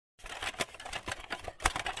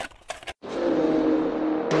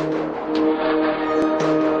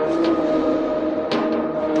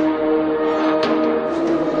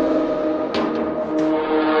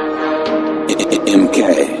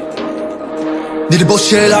你的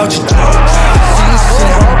bullshit老去做，心是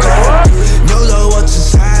两狗，扭到我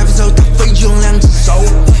身材，分手他会用两只手，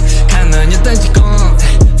看了你等几公，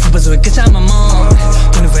副本只会跟下马梦，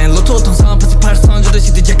当你发现骆驼头上不是爬上，就对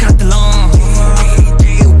心对健康的冷。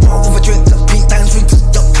我无法抉择平淡，所以只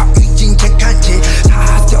有靠语境先看清。他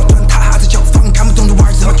还是要转，他还是要放，看不懂的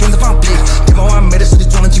玩只好选择放屁。地方完美的实力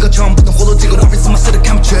装了几个墙，不能活动这个玩，为什么谁都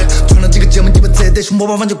看不全？传了几个节目，你们这得熊播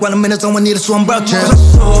放房就关了，没能掌握你的数，不要钱。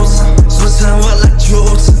说成我来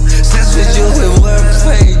主持，3岁就会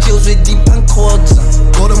wordplay， 9岁地盘扩张。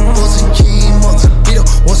我的不是一模子，比如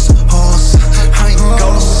我是 horse， 行业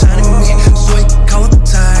高到山里面，所以靠我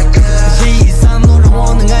才敢。1以上都让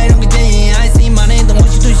我能爱上个电影 ，IC 马内等我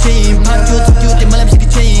去追寻，怕就早就点满了皮个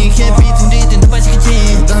牵引 ，happy 从这一点都把这个牵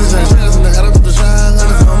引。当时现在真的爱到多少山，爱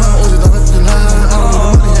到放慢，我就当了自然，爱到我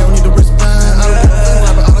的 money 还有你的 respect， 爱到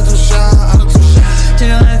我的 爱到就下，爱到就下。这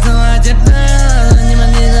样还从来简单，你们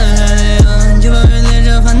你的海洋，就把原点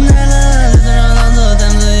这烦恼了，就让当作单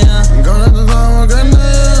子样。刚才知道我跟的，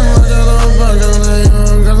我觉得我不可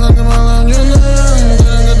能，刚才干嘛让你呢？这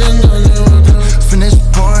个点就给我等。Finish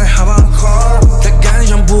point， 好不好？他感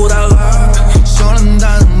想不到了，说能打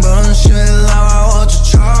能不能学，来把我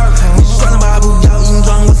去 chart。你算了吧，不要硬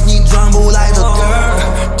装，我是你装不来的 girl。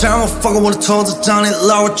让我放过我的投资，让你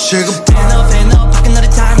让我去个 no， 不跟他的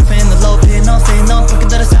差个 fan 的 low，no， 不跟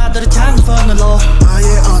他的傻的差个 fun 的 low。半夜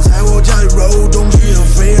在我家里 roll， 东西都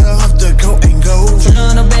飞了 off the coat and go。全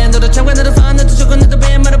场的 band 都在抢管他的饭，那足球管他的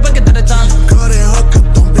band， 买了不给他的账。快点喝可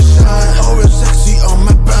don't be shy，oh real sexy on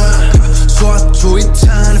my back。说话注意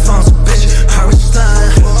谈，你放肆 bitch，还会散。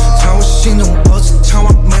在我心中我是场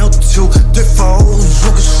网没有two对否？如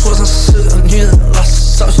果说上是个女人，老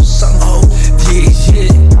是少胸上哦。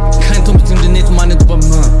看你同不同意那种骂你都不闷，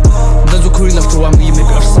那如果你来说完我也没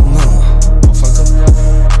必要上门。我放歌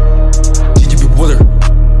 ，TGB water，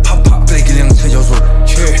 啪啪背给两个菜椒水，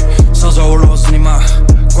切，少找我老是你妈，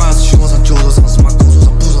管是胸口上、酒头上是妈，工作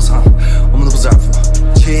上不说唱，我们都不在乎。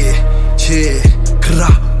切切，克拉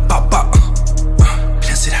爸爸，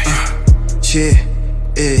别谁来呀？切，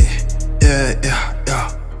呀。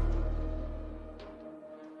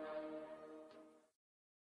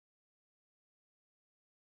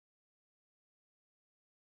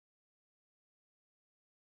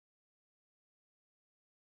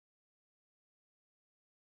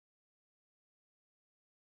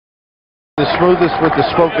The smoothest with the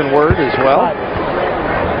spoken word as well,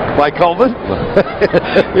 by Coleman.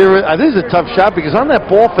 This is a tough shot because on that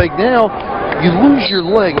ball fake now, you lose your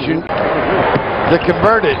legs. The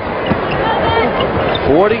converted.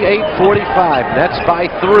 48-45, Nets by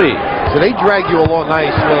 3. So they drag you along.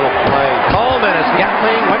 Nice little play. Coleman is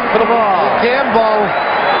Gatling, went for the ball. Gamble,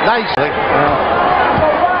 nice.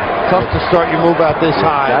 Tough to start your move out this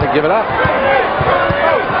high. Got to give it up.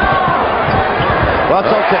 Well, it's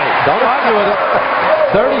okay. Don't argue with it.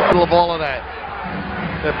 30 of all of that.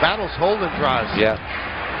 The battle's holding draws. Yeah.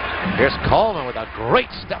 Here's Coleman with a great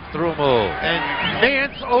step through move. And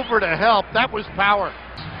Nance over to help. That was power.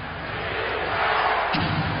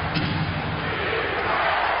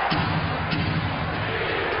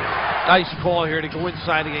 Nice call here to go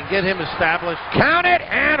inside again. Get him established. Count it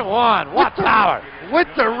and one. What power. With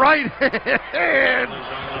the right hand.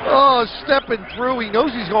 Oh, stepping through. He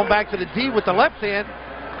knows he's going back to the D with the left hand.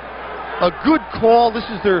 A good call. This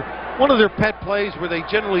is one of their pet plays where they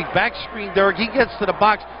generally back screen Derrick. He gets to the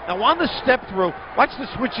box. Now on the step through, watch the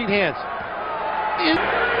switching hands.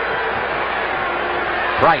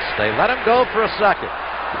 Price, they let him go for a second.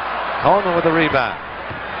 Coleman with the rebound.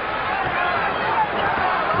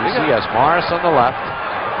 He has Morris on the left.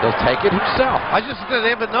 He'll take it himself. I just said they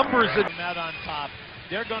have the numbers that out on top.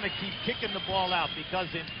 They're going to keep kicking the ball out because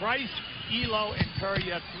in Price, Elo, and Curry,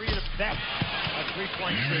 you have three of that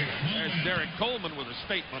three-point shooter. There's Derrick Coleman with a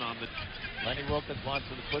statement on the. Lenny Wilkins wants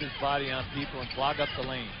to put his body on people and clog up the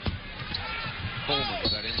lane. Coleman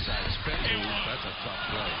with that inside spin move. That's a tough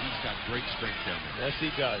play. He's got great strength down there. Yes, he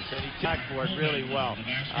does, and he tagged for it really well.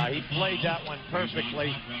 He played that one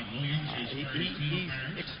perfectly. He's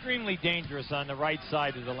extremely dangerous on the right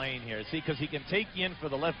side of the lane here. See, because he can take you in for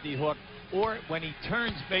the lefty hook, or when he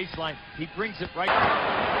turns baseline, he brings it right.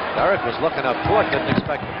 Derrick was looking up court, didn't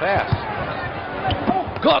expect the pass.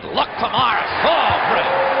 Good luck to Morris. Oh, great.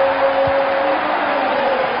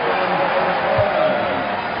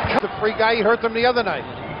 The free guy, he hurt them the other night.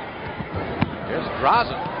 Here's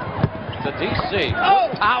Drazen to DC.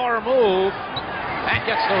 Oh! Power move. And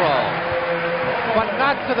gets the roll. But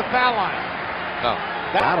not to the foul line. No.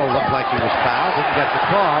 That'll look like he was fouled. Didn't get the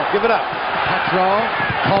call. Give it up. Petro,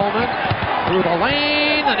 Coleman, through the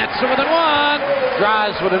lane. The Nets are within one.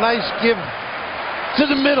 Draws with a nice give to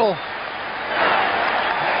the middle.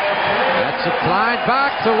 Gets it flying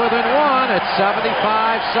back to within one. It's 75-74.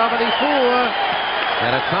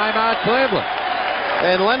 And a timeout, Cleveland.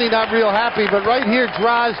 And Lenny not real happy, but right here,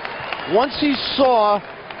 Draws, once he saw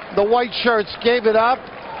the white shirts, gave it up.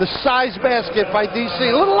 The size basket by DC. A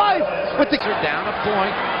little life with the down a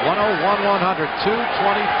point. 101-100.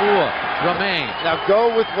 2:24 remains. Now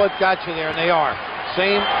go with what got you there, and they are.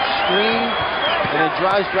 Same screen, and then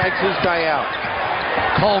Draws drags his guy out.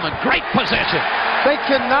 Coleman, great possession. They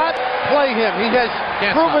cannot play him. He has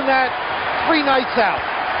proven that 3 nights out.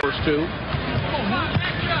 First two.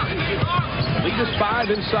 Lead is 5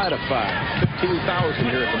 inside of 5. 15,000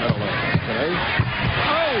 here at the Meadowlands today.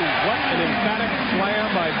 Oh, what an emphatic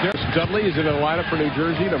slam by Derrick. Dudley is in the lineup for New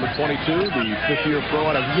Jersey, number 22, the fifth-year pro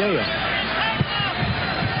out of Yale.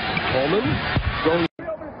 Coleman going.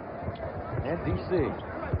 And DC.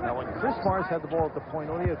 Now, when Chris Morris had the ball at the point,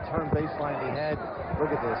 only a turn baseline he had.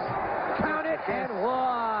 Look at this. Count it and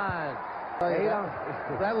one.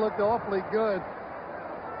 That looked awfully good.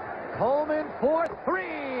 Coleman for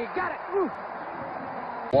 3. Got it. Oof.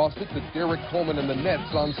 Lost it to Derrick Coleman and the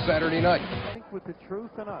Nets on Saturday night. I think with the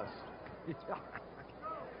truth in us.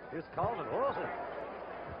 Here's Coleman.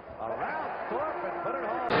 Around Thorpe and put it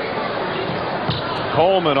home.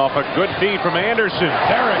 Coleman off a good feed from Anderson.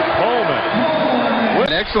 Derrick Coleman.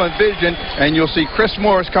 An excellent vision, and you'll see Chris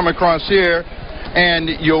Morris come across here, and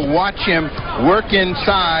you'll watch him work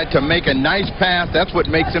inside to make a nice pass. That's what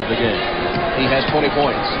makes him the game. He has 20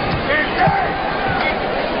 points.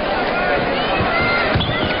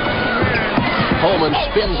 Coleman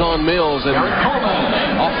spins on Mills and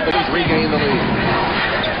off the regain the lead.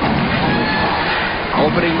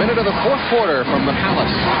 Opening minute of the fourth quarter from the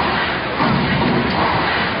Palace.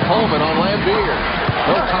 Coleman on Lambeer.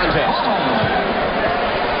 No contest.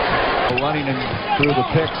 Running in through the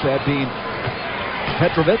picks, that being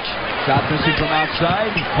Petrovic. Shot missing from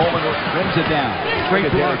outside. Coleman wins it down. Great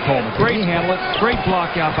block. Coleman. Great handle. Great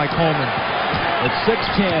block out by Coleman. At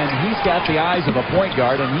 6'10", he's got the eyes of a point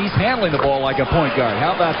guard, and he's handling the ball like a point guard.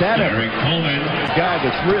 How about that? Derrick Coleman. The guy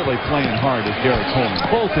that's really playing hard is Derrick Coleman.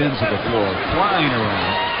 Both ends of the floor, flying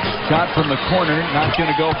around. Shot from the corner, not going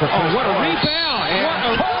to go for. Oh, what a rebound!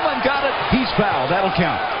 And Coleman got it. He's fouled. That'll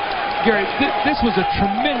count. Gary, this was a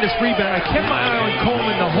tremendous rebound. I kept my eye on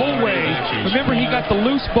Coleman the whole way. Remember, he got the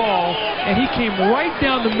loose ball, and he came right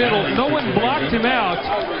down the middle. No one blocked him out.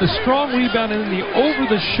 The strong rebound and then the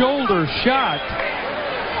over-the-shoulder shot.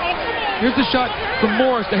 Here's the shot from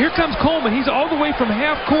Morris. Now, here comes Coleman. He's all the way from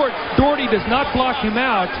half court. Doherty does not block him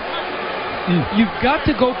out. You've got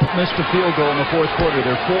to go. Missed the field goal in the fourth quarter.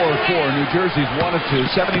 They're 4-4. New Jersey's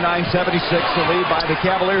 1-2. 79-76, the lead by the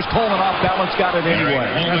Cavaliers. Coleman off balance, got it anyway.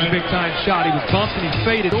 That's a big-time shot. He was bumped and he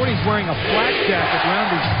faded. Doherty's wearing a flak jacket around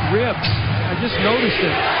his ribs. I just noticed it.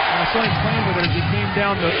 I saw him playing with it as he came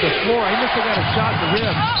down the floor. He must have got a shot in the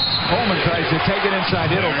ribs. Coleman tries to take it inside.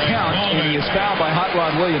 It'll count, and he is fouled by Hot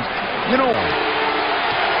Rod Williams. You know,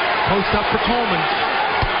 post up for Coleman.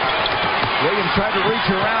 Williams tried to reach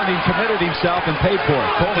around. He committed himself and paid for it.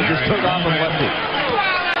 Coleman just took off and left it.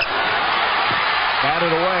 Batted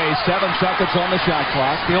away. 7 seconds on the shot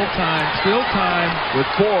clock. Still time. Still time. With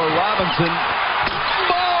 4, Robinson.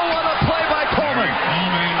 Oh, what a play by Coleman.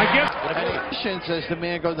 I guess. As the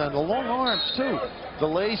man goes down. The long arms, too.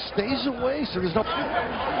 Delay stays away, so there's no. 8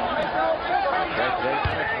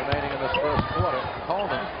 minutes remaining in this first quarter.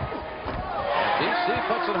 Coleman. DC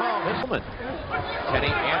puts it home. Coleman. Kenny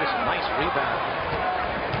Anderson, nice rebound.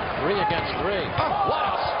 3 against 3. Oh, what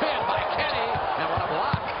a spin by Kenny, and what a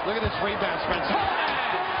block. Look at this rebound, Spencer.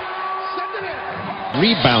 Send it in.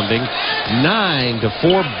 Rebounding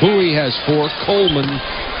 9-4. Bowie has 4. Coleman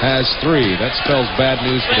has 3. That spells bad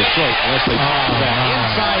news for Detroit unless they push back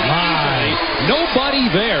inside easily. Nobody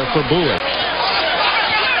there for Bowie.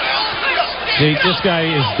 See, this guy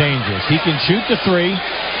is dangerous. He can shoot the 3,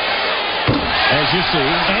 as you see,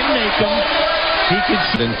 and make them. He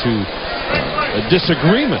could into a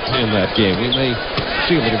disagreement in that game. We may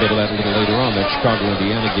see a little bit of that a little later on, that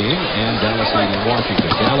Chicago-Indiana game, and Dallas leading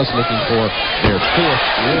Washington. Dallas looking for their 4th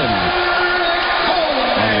win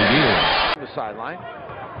on the year. The sideline.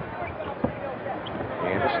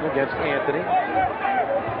 Anderson against Anthony.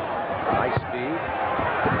 Nice speed.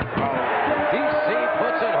 DC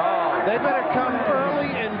puts it home. They better come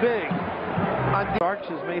early and big. Starks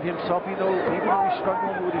has made himself, even though he's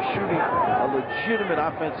struggling with his shooting, a legitimate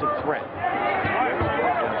offensive threat.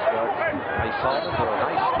 Nice Sullivan for a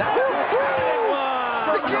nice step.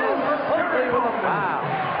 Oakley with a foul.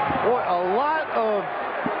 Boy, a lot of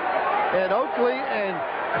and Oakley and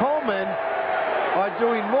Coleman are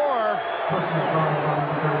doing more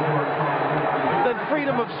than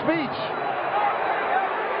freedom of speech.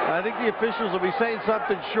 I think the officials will be saying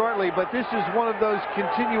something shortly, but this is one of those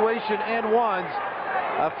continuation and ones.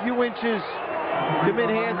 A few inches come in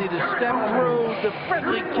handy to step through the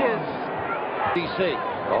friendly kiss. DC.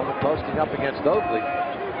 Coleman posting up against Oakley.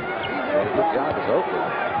 Did a good job as Oakley.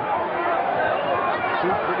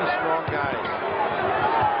 Two pretty strong guys.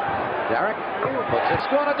 Derrick puts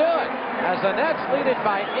it's going to do it as the Nets lead it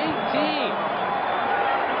by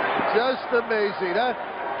 18. Just amazing, huh?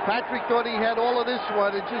 Patrick thought he had all of this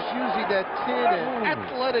one and just using that tin and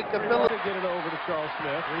athletic ability. Get it over to Charles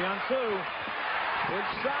Smith. 3 on 2.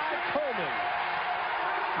 Inside Coleman.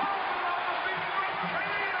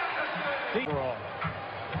 B.J.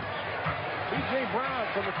 Brown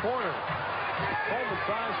from the corner. Coleman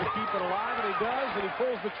tries to keep it alive, and he does, and he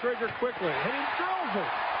pulls the trigger quickly, and he drills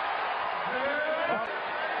it.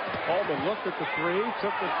 Coleman looked at the 3,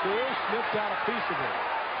 took the 2, snipped out a piece of it.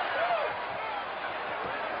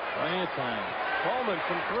 Plenty of time. Coleman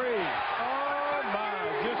from 3. Oh my,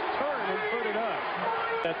 just turned and put it up.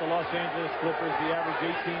 At the Los Angeles Clippers, the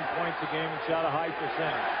average 18 points a game and shot a high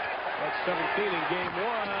percentage. That's 17 in game 1.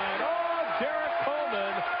 Oh, Derrick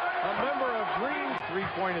Coleman, a member of Green,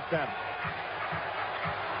 3-point attempt.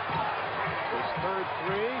 His third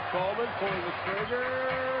 3, Coleman pulling the trigger,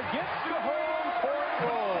 gets the home court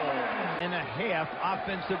roll. And a half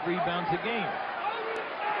offensive rebounds a game.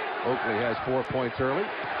 Oakley has 4 points early.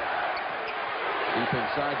 Deep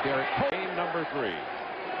inside Derrick. Game number 3.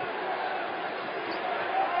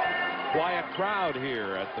 Quiet crowd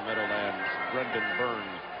here at the Meadowlands Brendan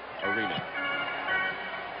Byrne Arena.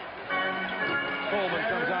 Coleman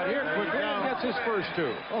comes out here quickly and gets his first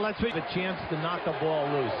 2. Well, let's make a chance to knock the ball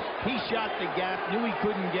loose. He shot the gap, knew he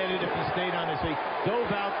couldn't get it if he stayed on his feet,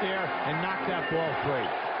 dove out there and knocked that ball free.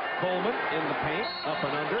 Coleman in the paint, up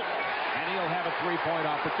and under, and he'll have a 3-point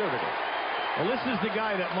opportunity. Well, this is the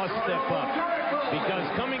guy that must step up, because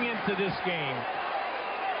coming into this game,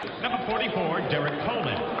 number 44, Derrick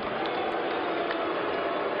Coleman.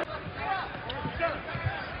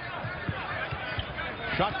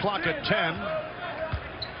 Shot clock at 10.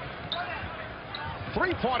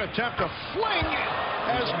 3-point attempt to fling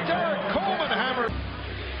as Derrick Coleman hammered.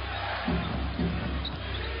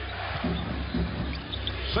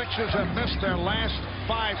 Sixers have missed their last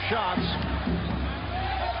 5 shots.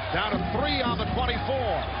 Down to 3 on the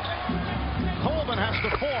 24. Coleman has to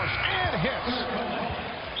force and hits.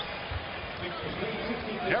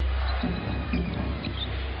 Yep.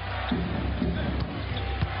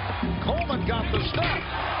 Coleman got the step.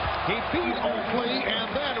 He beat Oakley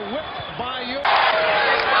and then whipped by you.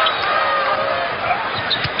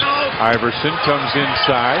 Iverson comes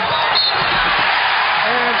inside.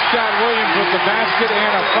 And Scott Williams with the basket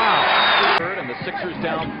and a foul. Third, and the Sixers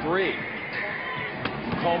down 3.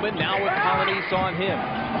 Coleman now with Colonies on him.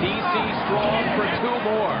 DC strong for 2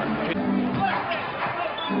 more.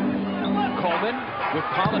 Coleman with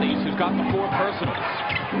Colonies, who's got the 4 personals.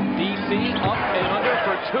 DC up and under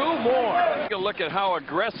for 2 more. Take a look at how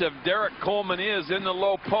aggressive Derrick Coleman is in the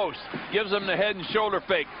low post. Gives him the head and shoulder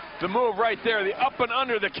fake. The move right there, the up and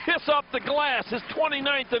under, the kiss off the glass, his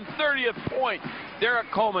 29th and 30th point.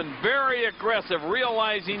 Derrick Coleman very aggressive,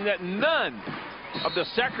 realizing that none of the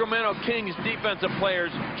Sacramento Kings defensive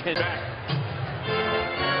players can.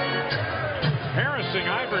 Harassing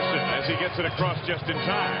Iverson as he gets it across just in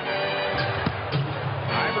time.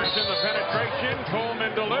 Iverson the penetration,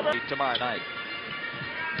 Coleman delivers. Tomorrow night.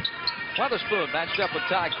 Weatherspoon matched up with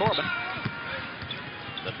Ty Corbin.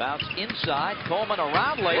 The bounce inside, Coleman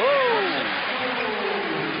around late.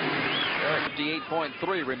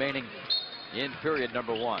 58.3 remaining in period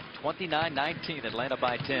number 1. 29-19, Atlanta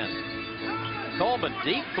by 10. Coleman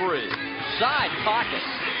deep 3, side pocket.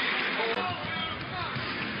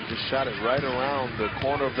 Just shot it right around the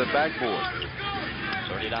corner of the backboard.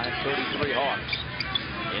 39-33 Hawks.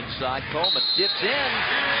 Inside Coleman dips in,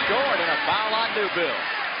 scored, and a foul on Newbill.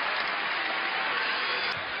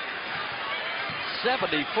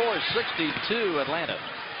 74-62 Atlanta.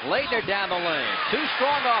 Leitner down the lane, too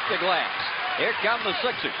strong off the glass. Here come the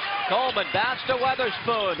Sixers. Coleman bounced to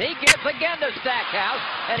Weatherspoon. He gives again to Stackhouse,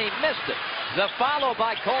 and he missed it. The follow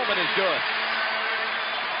by Coleman is good.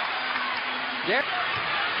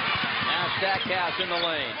 Now Stackhouse in the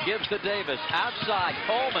lane. Gives to Davis. Outside.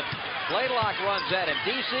 Coleman. Blaylock runs at him.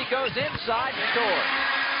 DC goes inside and scores.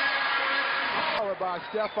 Followed by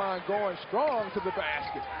Stephon going strong to the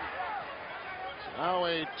basket. Now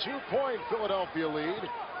a 2-point Philadelphia lead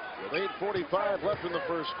with 8:45 left in the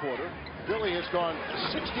first quarter. Philly has gone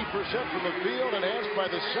 60% from the field and asked by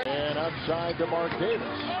the second. And outside to Mark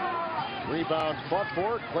Davis. Rebound fought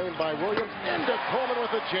for, claimed by Williams. Into Coleman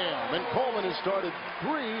with a jam. And Coleman has started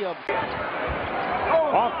 3 of...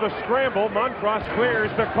 Off the scramble, Montross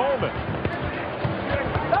clears to Coleman.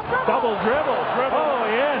 Double dribble. Oh,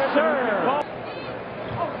 yes, sir.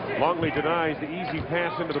 Longley denies the easy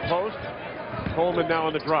pass into the post. Coleman now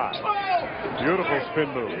on the drive. Beautiful spin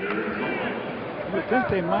move. I think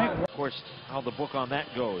they might. Of course, how the book on that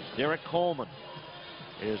goes. Derrick Coleman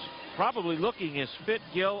is probably looking as fit,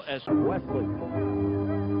 Gil, as Wesley.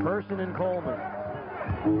 Person and Coleman.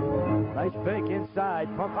 Nice fake inside.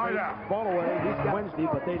 Pump ball away. He's got Wednesday,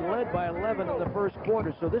 but they led by 11 in the first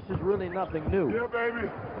quarter, so this is really nothing new. Yeah, baby.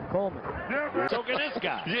 Coleman. Yeah, so can this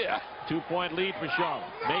guy. Yeah. 2-point lead for Charlotte.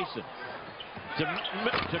 Mason. To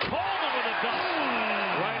Coleman with a dunk.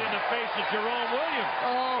 Right in the face of Jerome Williams.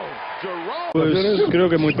 Oh, Jerome. Pues creo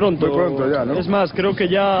que muy pronto ya, ¿no? Es más, creo que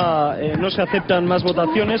ya no se aceptan más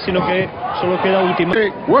votaciones, sino que solo queda última.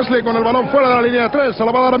 Wesley con el balón fuera de la línea de 3, se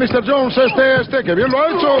la va a dar a Mr. Jones, que bien lo ha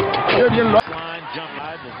hecho, que bien lo ha...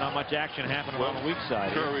 There's not much action happening on the weak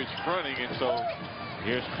side. Curry's fronting, and so...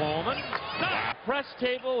 Here's Coleman. Press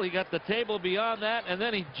table, he got the table beyond that, and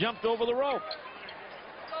then he jumped over the rope.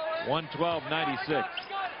 112-96.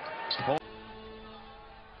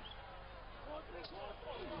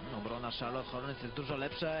 Obrona Charlotte Hornets jest dużo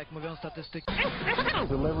lepsza, jak mówią statystyki.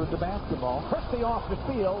 Delivered the basketball. Christie off the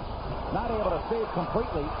field. Not able to save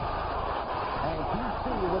completely. And DC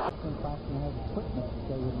with the Boston has equipment to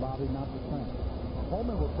say with Bobby not to turn.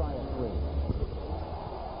 Coleman will try a 3.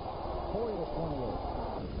 40-28.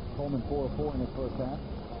 Coleman 4 of 4 in his first half.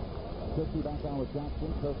 Christie back down with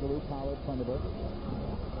Jackson. Kirkley, Pollard, Thunderbird.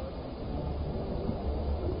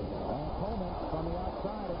 And Coleman from the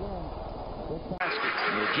outside again.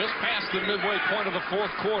 We're just past the midway point of the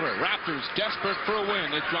fourth quarter. Raptors desperate for a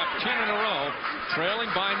win. They've dropped 10 in a row, trailing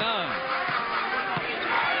by 9.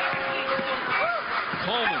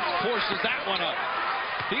 Coleman forces that one up.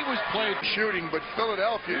 He was played shooting, but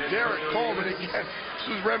Philadelphia, Derrick Coleman again.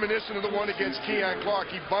 This is reminiscent of the one against Keon Clark.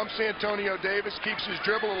 He bumps Antonio Davis, keeps his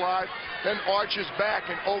dribble alive, then arches back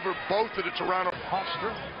and over both of the Toronto.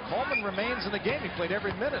 Hofstra. Coleman remains in the game. He played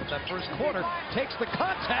every minute in that first quarter. Takes the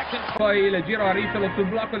contact and poi il giro a rifolo sul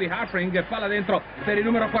blocco di Harpring, palla dentro per il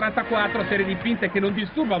numero 44, serie di finte che non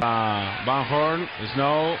disturba. Van Horn,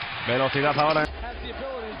 Snow, velocidad ahora.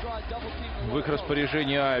 В их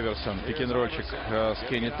распоряжении Айверсон, пик-н-рольчик с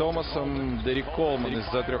Кенни Томасом, Деррик Колман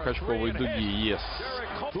из-за трехочковой дуги,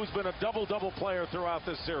 Who's been a double-double player throughout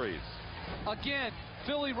this series. Again,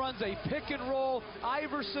 Philly runs a pick and roll.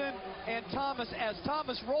 Iverson and Thomas, as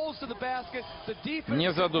Thomas rolls to the basket, the defense.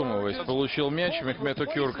 Не задумываясь, получил мяч, Мехмед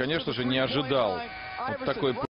Окюр, конечно же, не ожидал вот такой